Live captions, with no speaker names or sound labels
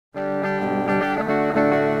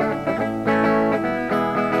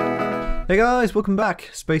Hey guys, welcome back.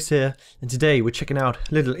 Space here, and today we're checking out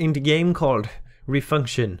a little indie game called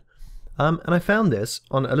Refunktion. And I found this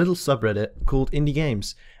on a little subreddit called Indie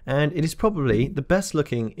Games, and it is probably the best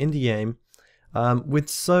looking indie game with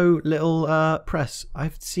so little press.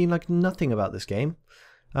 I've seen like nothing about this game.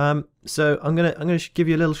 So I'm gonna give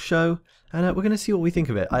you a little show, and we're gonna see what we think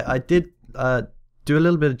of it. I did do a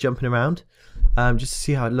little bit of jumping around just to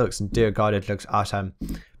see how it looks, and dear God, it looks awesome.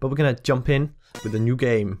 But we're gonna jump in with a new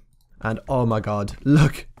game. And oh my God,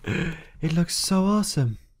 look! It looks so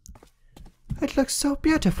awesome. It looks so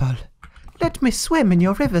beautiful. Let me swim in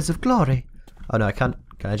your rivers of glory. Oh no, I can't.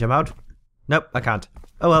 Can I jump out? Nope, I can't.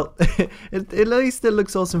 Oh well, at least it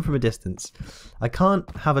looks awesome from a distance. I can't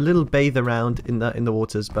have a little bathe around in the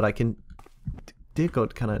waters, but I can. Dear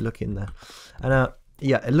God, can I look in there? And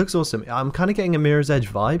yeah, it looks awesome. I'm kind of getting a Mirror's Edge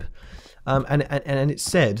vibe. And it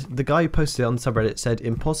said, the guy who posted it on the subreddit said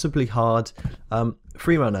impossibly hard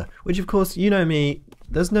freerunner, which of course, you know me,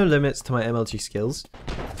 there's no limits to my MLG skills.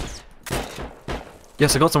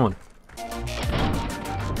 Yes, I got someone.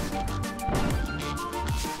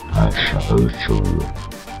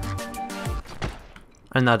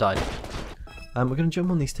 And that died. We're going to jump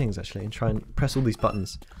on these things actually and try and press all these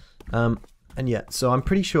buttons. And yeah, so I'm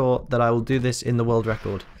pretty sure that I will do this in the world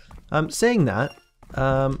record. Saying that,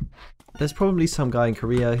 there's probably some guy in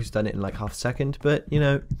Korea who's done it in like half a second, but you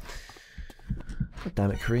know, God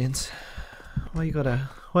damn it, Koreans! Why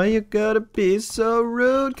you gotta be so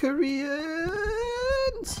rude, Koreans?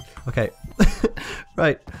 Okay,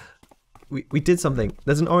 right. We did something.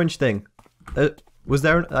 There's an orange thing. Was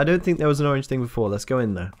there? I don't think there was an orange thing before. Let's go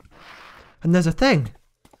in there. And there's a thing.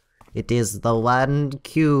 It is the one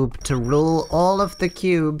cube to rule all of the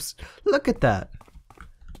cubes. Look at that.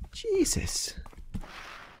 Jesus.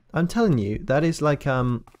 I'm telling you, that is like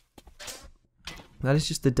that is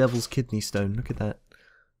just the devil's kidney stone. Look at that.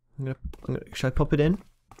 Should I pop it in?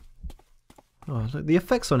 Oh, look, the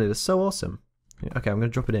effects on it are so awesome. Okay, I'm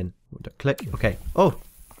gonna drop it in. Click. Okay. Oh.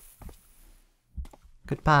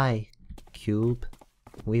 Goodbye, cube.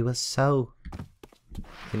 We were so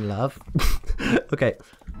in love. Okay,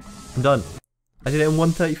 I'm done. I did it in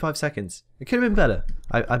 1:35 seconds. It could have been better.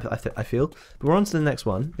 I feel. But we're on to the next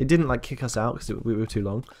one. It didn't like kick us out because we were too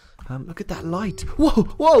long. Look at that light. Whoa,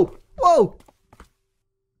 whoa, whoa.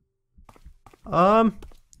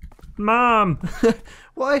 Mom.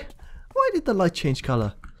 Why did the light change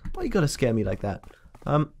color? Why you gotta scare me like that?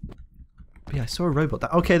 Yeah, I saw a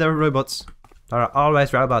robot. Okay, there are robots. There are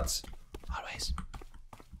always robots. Always.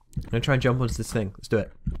 I'm gonna try and jump onto this thing. Let's do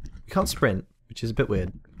it. You can't sprint, which is a bit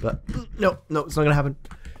weird. But no, it's not gonna happen.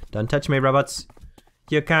 Don't touch me, robots.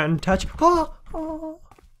 You can't touch. Oh, oh.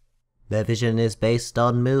 Their vision is based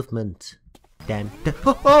on movement. Damn.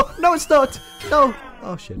 Oh, no, it's not. No.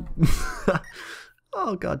 Oh shit.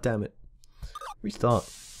 Oh god damn it. Restart.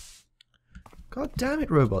 God damn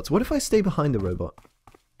it, robots. What if I stay behind the robot?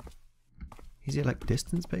 Is it like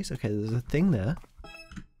distance based? Okay, there's a thing there.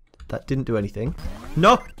 That didn't do anything.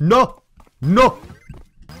 No, no, no,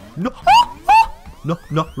 no. Oh, oh. No,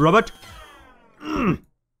 no, robot.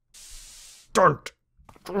 Don't.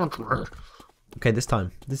 Okay, this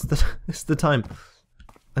time. This is the time.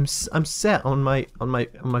 I'm set on my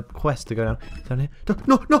quest to go down here.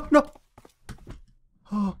 No, no, no.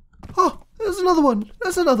 Oh, there's another one.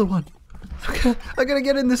 There's another one. Okay, I gotta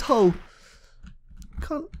get in this hole.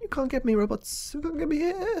 You can't get me, robots. You can't get me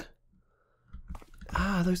here.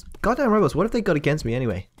 Ah, those goddamn robots. What have they got against me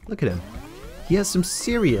anyway? Look at him. He has some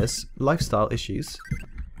serious lifestyle issues.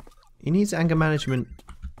 He needs anger management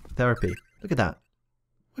therapy. Look at that.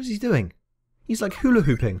 What is he doing? He's like hula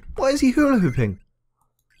hooping. Why is he hula hooping?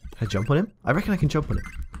 Can I jump on him? I reckon I can jump on him.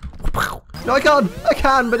 No, I can't. I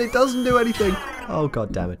can, but it doesn't do anything. Oh,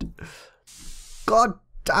 god damn it. God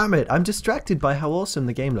damn it. I'm distracted by how awesome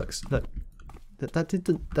the game looks. Look. That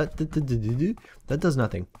does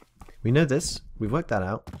nothing. We know this. We've worked that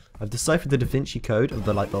out. I've deciphered the Da Vinci Code of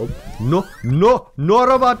the light bulb. No, no, no,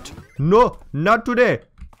 robot. No, not today.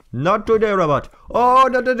 Not today, robot. Oh,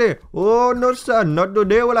 not today. Oh, no, sir. Not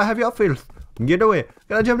today will I have your filth. Get away.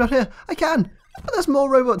 Can I jump down here? I can. Oh, there's more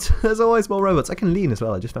robots. There's always more robots. I can lean as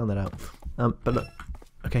well. I just found that out. But look.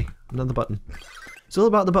 Okay, another button. It's all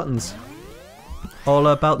about the buttons. All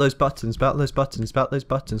about those buttons, about those buttons, about those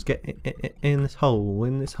buttons. Get in this hole,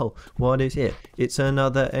 in this hole. What is it? It's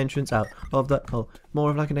another entrance out of that hole.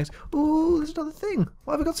 More of like an X. Oh, there's another thing.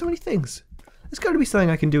 Why have I got so many things? There's got to be something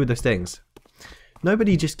I can do with those things.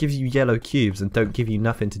 Nobody just gives you yellow cubes and don't give you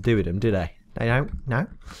nothing to do with them, do they? They don't? No?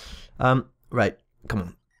 Right. Come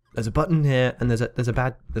on. There's a button here, and there's a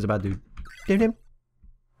bad dude. Get him.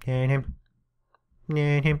 Get him.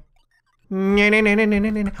 Get him.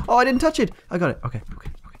 Oh, I didn't touch it. I got it. Okay.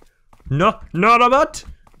 No, robot.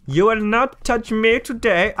 You will not touch me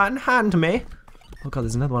today. Unhand me. Oh god,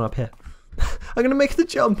 there's another one up here. I'm gonna make the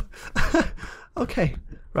jump. Okay,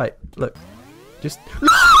 right. Look, just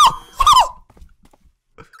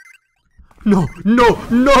no,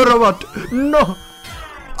 robot, no.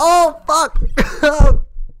 Oh fuck! Oh,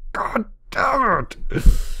 god damn it!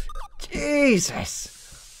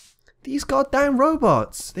 Jesus, these goddamn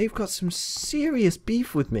robots. They've got some serious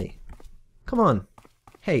beef with me. Come on,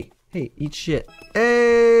 hey, eat shit.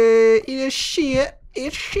 Hey, eat shit.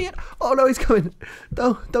 Eat shit. Oh no, he's coming.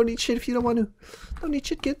 Don't eat shit if you don't want to. Don't eat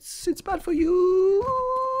shit, kids. It's bad for you.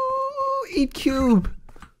 Eat cube.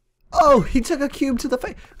 Oh, he took a cube to the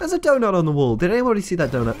face. There's a donut on the wall. Did anybody see that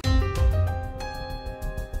donut?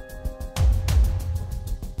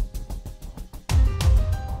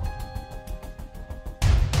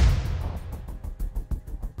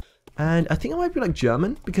 And I think it might be like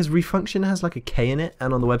German, because Refunktion has like a K in it,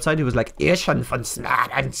 and on the website it was like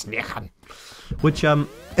which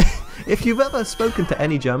if you've ever spoken to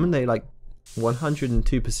any German, they like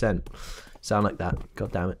 102% sound like that.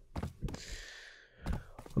 God damn it.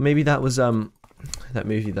 Or maybe that was that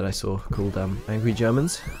movie that I saw called Angry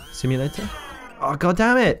Germans Simulator. Oh god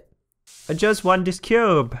damn it! I just want this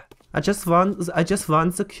cube. I just want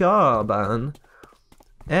the cube, man.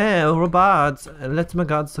 Oh, robots, let my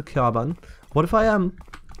gods the carbon. What if I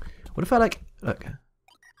like, look.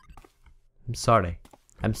 I'm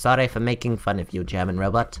sorry for making fun of you, German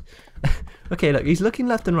robot. Okay, look, he's looking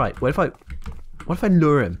left and right. What if I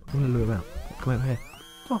lure him? I'm gonna lure him out. Come over here.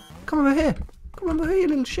 Oh, come over here. Come over here, you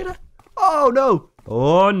little shitter. Oh no.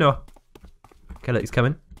 Oh no. Okay, look, he's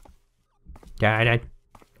coming.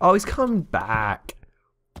 Oh, he's coming back.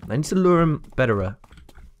 I need to lure him better.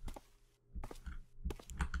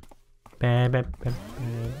 Come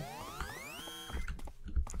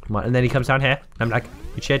on, and then he comes down here. I'm like,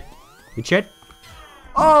 you shit.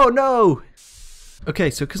 Oh no!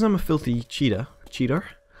 Okay, so because I'm a filthy cheater,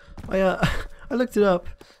 I looked it up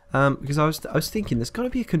because I was thinking there's got to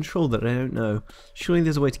be a control that I don't know. Surely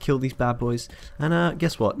there's a way to kill these bad boys. And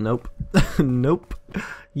guess what? Nope, nope.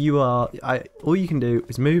 All you can do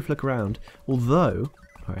is move, look around. Although,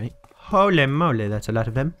 all right, holy moly, that's a lot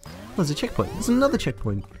of them. Oh, there's a checkpoint. There's another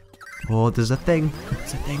checkpoint. Oh, there's a thing.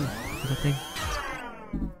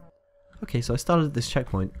 Okay, so I started this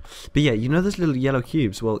checkpoint. But yeah, you know those little yellow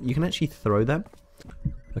cubes? Well, you can actually throw them.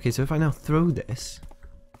 Okay, so if I now throw this,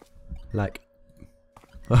 like,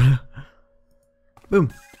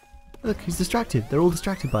 boom. Look, he's distracted. They're all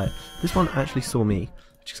distracted by it. This one actually saw me,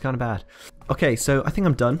 which is kind of bad. Okay, so I think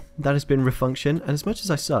I'm done. That has been Refunktion, and as much as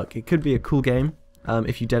I suck, it could be a cool game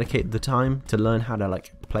if you dedicate the time to learn how to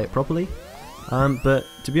like play it properly. But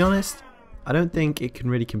to be honest, I don't think it can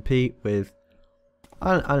really compete with.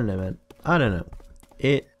 I don't know, man. I don't know.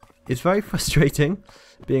 It is very frustrating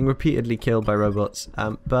being repeatedly killed by robots.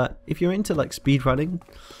 But if you're into like speedrunning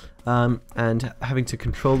and having to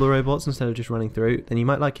control the robots instead of just running through, then you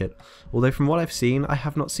might like it. Although from what I've seen, I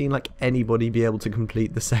have not seen like anybody be able to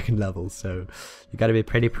complete the second level, so you got to be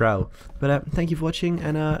pretty pro. But thank you for watching,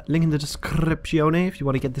 and link in the description if you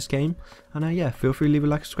want to get this game. And yeah, feel free to leave a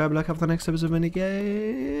like, subscribe, like after the next episode of Mini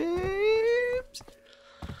Games.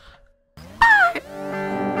 Bye.